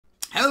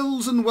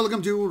Hello and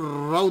welcome to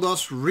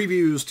Rauta's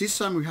Reviews. This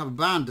time we have a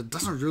band that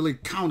doesn't really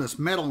count as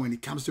metal when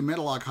it comes to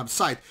metal archive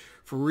site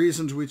for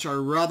reasons which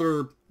are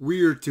rather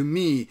weird to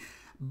me.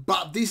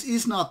 But this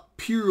is not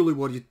purely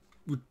what you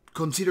would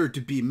consider to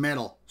be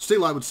metal.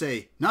 Still, I would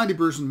say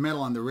 90%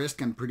 metal and the rest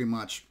can pretty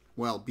much,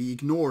 well, be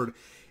ignored.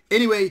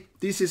 Anyway,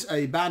 this is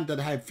a band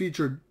that I have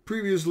featured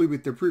previously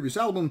with their previous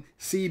album,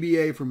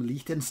 C.B.A. from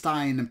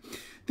Liechtenstein.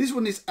 This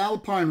one is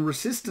Alpine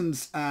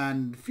Resistance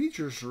and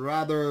features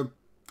rather,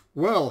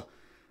 well,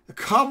 a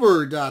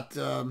cover that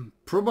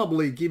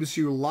probably gives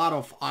you a lot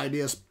of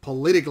ideas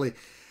politically.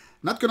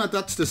 Not gonna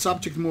touch the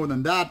subject more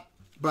than that,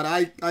 but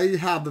I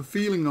have the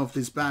feeling of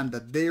this band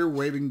that they're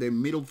waving their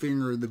middle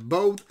finger to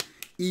both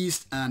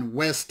East and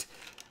West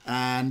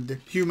and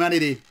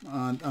humanity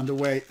on the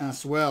way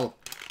as well.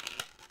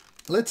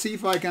 Let's see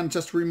if I can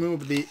just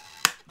remove the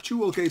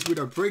jewel case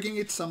without breaking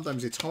it.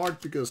 Sometimes it's hard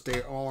because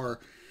they are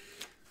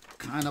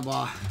kind of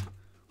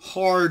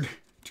hard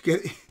to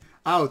get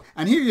out.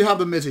 And here you have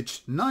the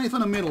message, knife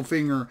and a middle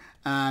finger,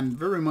 and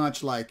very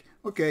much like,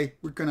 okay,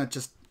 we're gonna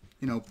just,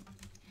 you know,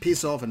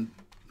 piss off and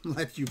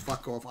let you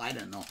fuck off. I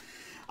don't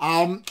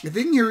know. The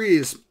thing here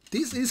is,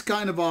 this is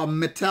kind of a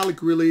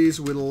metallic release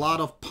with a lot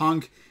of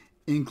punk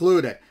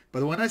included.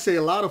 But when I say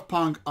a lot of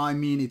punk, I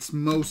mean it's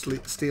mostly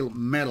still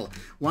metal.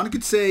 One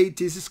could say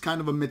this is kind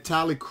of a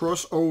metallic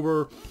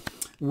crossover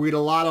with a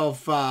lot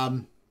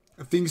of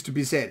things to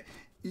be said.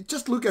 You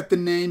just look at the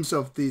names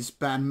of these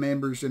band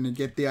members and you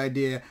get the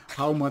idea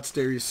how much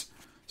there is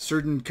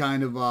certain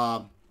kind of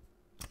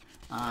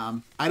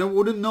I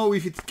wouldn't know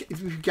if you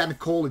can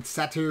call it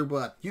satire,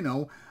 but you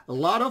know, a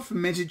lot of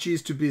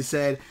messages to be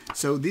said.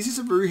 So this is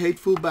a very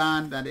hateful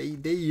band that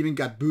they even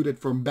got booted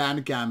from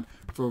Bandcamp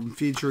from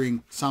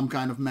featuring some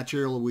kind of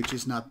material which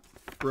is not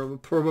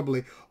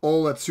probably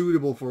all that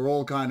suitable for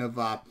all kind of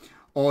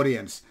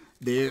audience.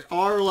 There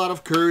are a lot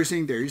of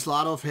cursing, there is a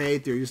lot of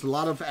hate, there is a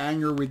lot of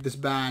anger with this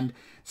band.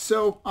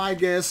 So I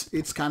guess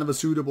it's kind of a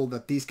suitable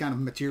that this kind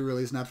of material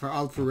is not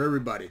out for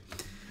everybody.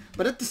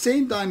 But at the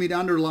same time, it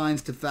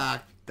underlines the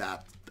fact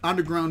that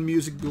underground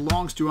music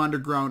belongs to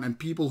underground and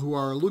people who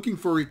are looking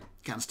for it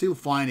can still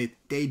find it.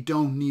 They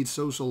don't need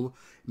social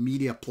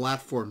media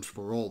platforms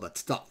for all that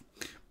stuff.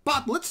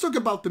 But let's talk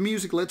about the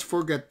music. Let's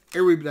forget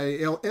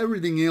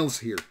everything else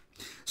here.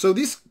 So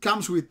this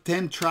comes with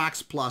 10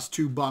 tracks plus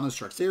 2 bonus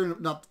tracks. They're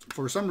not,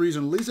 for some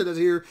reason, listed as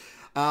here.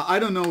 I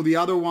don't know, the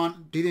other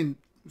one didn't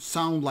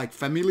sound like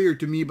familiar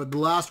to me, but the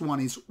last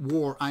one is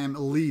War, I Am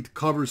Elite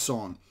cover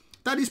song.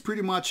 That is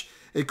pretty much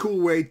a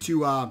cool way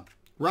to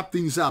wrap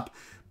things up.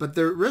 But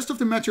the rest of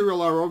the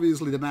material are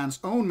obviously the band's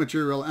own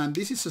material, and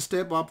this is a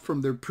step up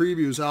from their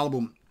previous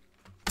album.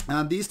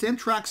 And these 10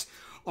 tracks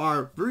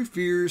are very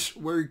fierce,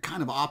 very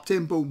kind of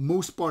up-tempo,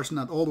 most parts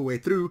not all the way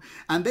through,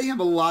 and they have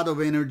a lot of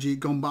energy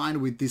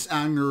combined with this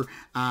anger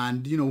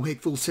and, you know,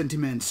 hateful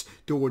sentiments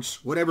towards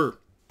whatever.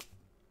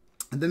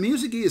 And the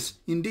music is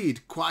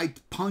indeed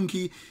quite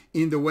punky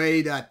in the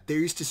way that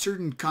there is a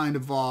certain kind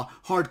of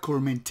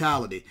hardcore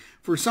mentality.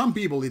 For some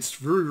people it's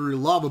very, very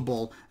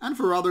lovable, and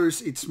for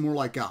others it's more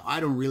like a, I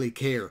don't really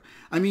care.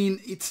 I mean,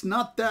 it's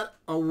not that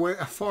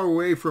far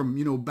away from,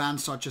 you know,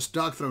 bands such as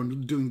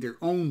Dogthrone doing their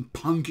own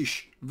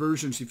punkish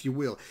versions, if you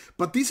will.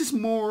 But this is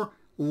more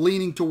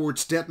leaning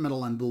towards death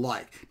metal and the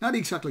like. Not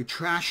exactly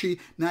trashy,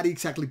 not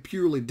exactly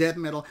purely death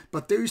metal,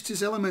 but there is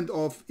this element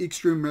of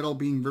extreme metal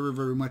being very,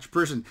 very much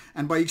present.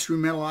 And by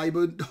extreme metal, I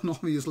don't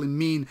obviously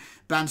mean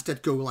bands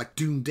that go like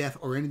doom death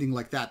or anything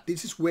like that.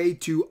 This is way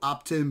too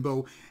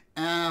up-tempo,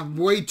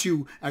 way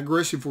too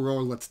aggressive for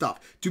all that stuff.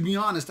 To be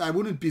honest, I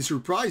wouldn't be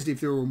surprised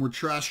if there were more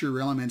trashier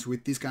elements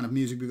with this kind of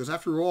music, because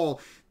after all,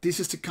 this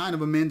is the kind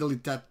of a mentality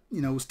that,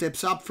 you know,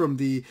 steps up from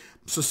the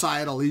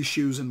societal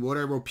issues and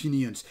whatever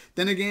opinions.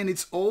 Then again,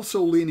 it's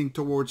also leaning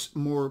towards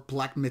more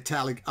black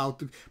metallic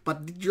outlook,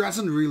 but it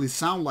doesn't really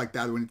sound like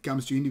that when it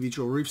comes to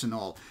individual riffs and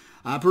all.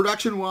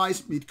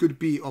 Production-wise, it could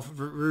be of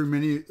very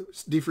many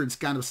different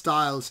kind of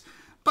styles,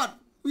 but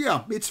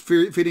yeah, it's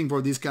fitting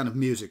for this kind of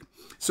music.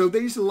 So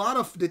there's a lot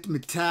of that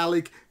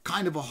metallic,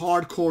 kind of a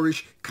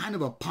hardcore-ish, kind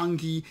of a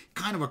punky,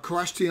 kind of a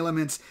crusty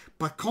elements,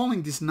 but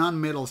calling this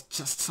non-metal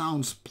just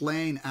sounds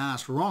plain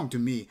ass wrong to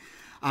me.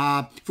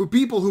 For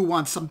people who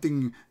want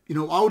something, you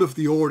know, out of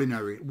the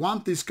ordinary,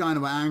 want this kind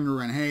of anger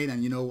and hate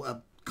and, you know,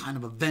 a kind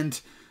of a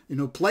vent, you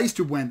know, place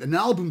to vent, an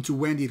album to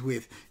vent it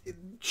with, it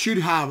should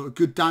have a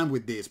good time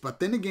with this. But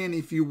then again,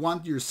 if you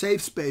want your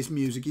safe space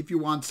music, if you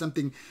want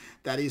something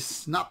that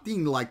is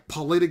nothing like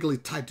politically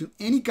tied to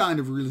any kind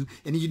of reason,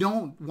 and you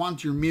don't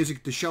want your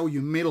music to show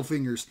you middle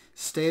fingers,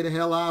 stay the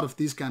hell out of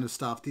this kind of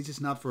stuff. This is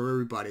not for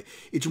everybody.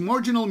 It's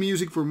marginal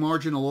music for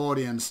marginal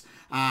audience,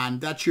 and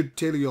that should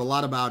tell you a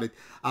lot about it.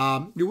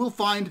 You will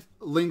find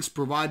links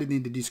provided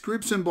in the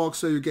description box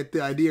so you get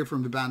the idea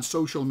from the band's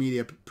social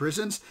media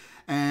presence.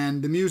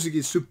 And the music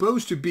is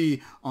supposed to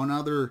be on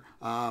other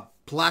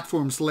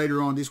platforms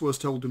later on. This was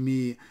told to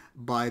me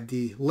by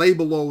the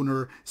label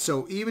owner.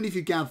 So even if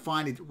you can't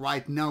find it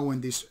right now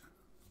when this,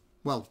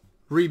 well,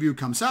 review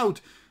comes out,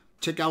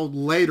 check out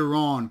later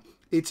on.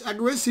 It's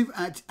aggressive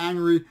and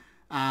angry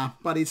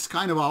but it's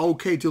kind of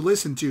okay to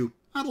listen to,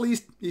 at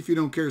least if you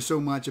don't care so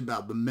much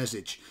about the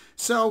message.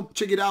 So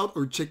check it out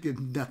or check it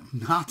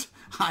not.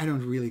 I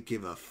don't really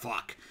give a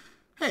fuck.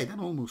 Hey, that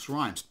almost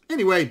rhymes.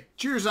 Anyway,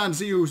 cheers and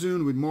see you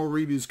soon with more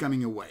reviews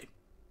coming away.